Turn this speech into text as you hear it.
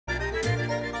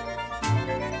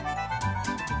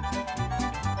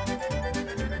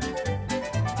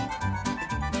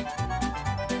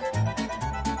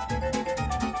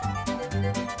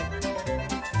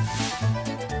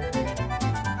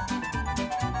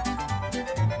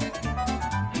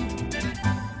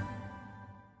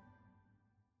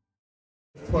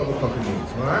12 o'clock again,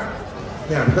 alright?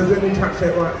 Now, because when we touch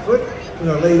that right foot, we're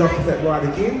going to lead off with that right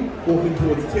again, walking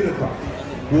towards 10 o'clock.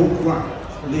 Walk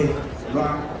right, left,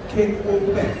 right, kick,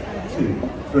 walk back, 2,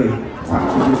 3,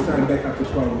 touch, and we're starting back up to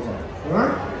 12 o'clock,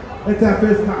 alright? That's our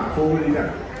first half, already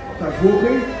done. Touch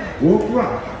walking, walk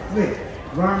right, left,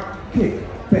 right, kick,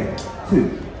 back,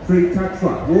 2, 3, touch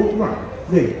right, walk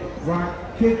right, left, right,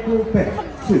 kick, walk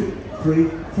back, 2, 3,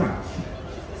 touch.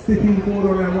 Stepping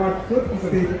forward on our right foot,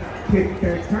 step, kick,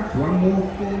 back, touch, one more,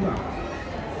 forward up.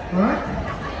 Alright?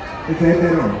 Let's add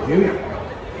that on, here we go.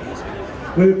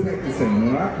 We're practicing,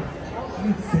 alright?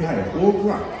 Say, walk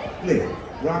right,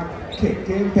 left, right, kick,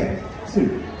 and back,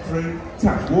 2, 3,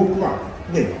 touch, walk right,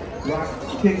 left, right,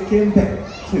 kick, and back,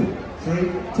 2,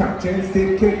 3, touch, and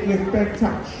step, kick, left, back,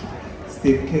 touch.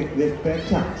 Step, kick, left, back,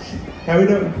 touch. How we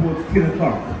doing towards 10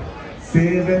 o'clock?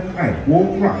 7, 8,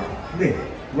 walk right, left,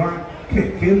 right,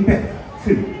 kick, and back,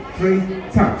 2, 3,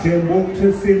 touch, and walk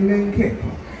to 7 and kick,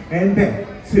 and back,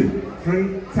 2,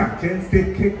 3, touch, and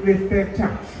step, kick, left, back,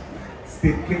 touch.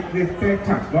 Step, kick, left, back,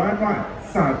 touch,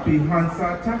 right, side, behind,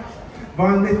 side, touch.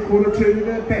 Vine left quarter to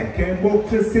the back, and walk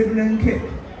to 7 and kick.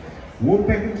 Walk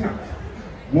back and touch.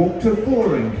 Walk to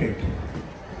 4 and kick.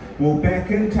 Walk back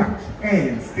and touch,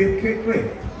 and step, kick,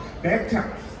 left, back,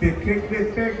 touch. Step, kick,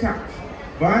 left, back, touch.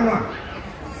 Vine right,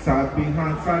 side,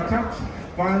 behind, side, touch.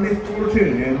 Vine left quarter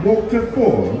turn, and walk to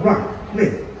 4, right,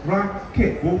 left, right,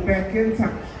 kick. Walk back and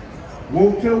touch.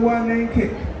 Walk to 1 and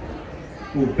kick.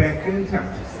 Walk back and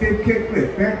touch. Step, kick,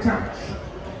 left, back, touch.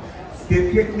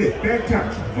 Step, kick, left, back,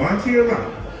 touch. Vine to your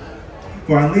right.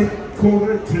 Vine left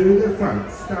quarter to the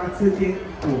front. Starts again.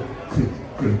 4, 2,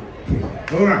 3,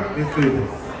 kick. Alright, let's do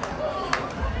this.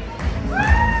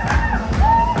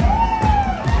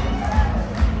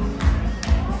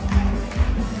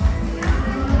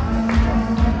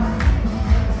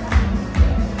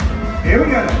 Here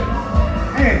we go.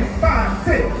 And 5,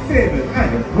 6, 7,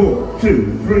 8, 4,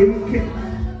 2, 3, kick.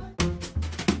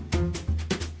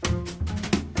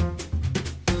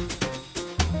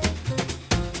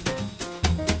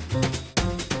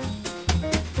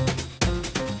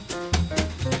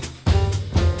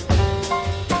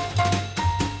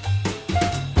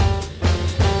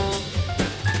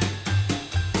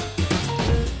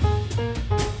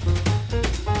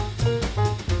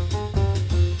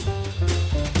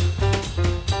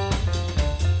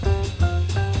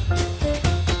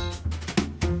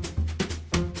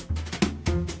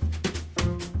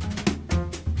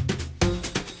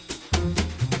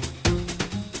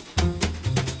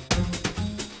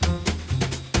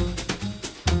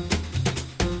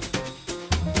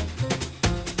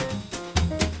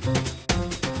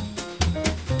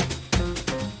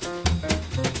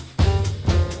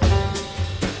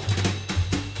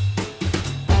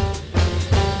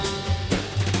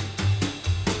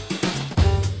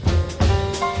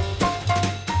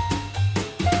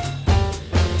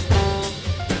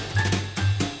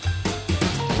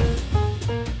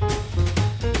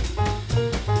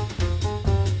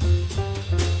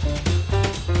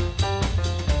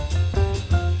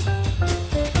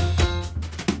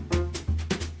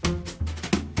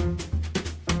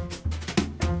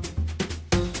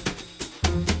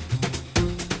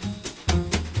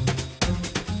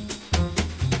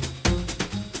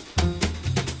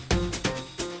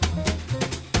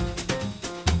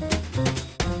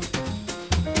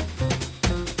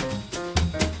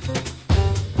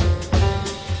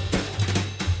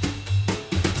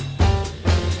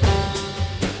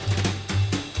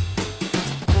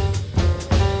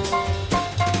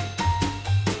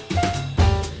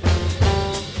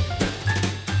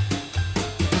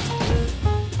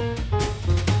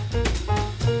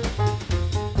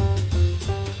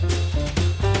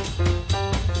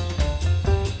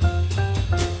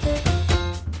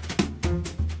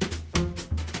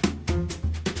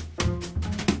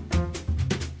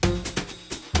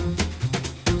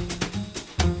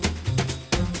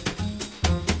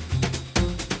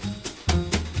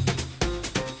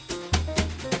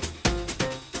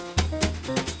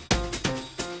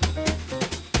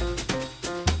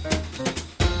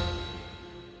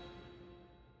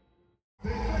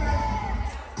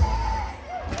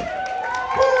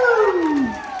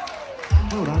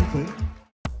 Well done, team.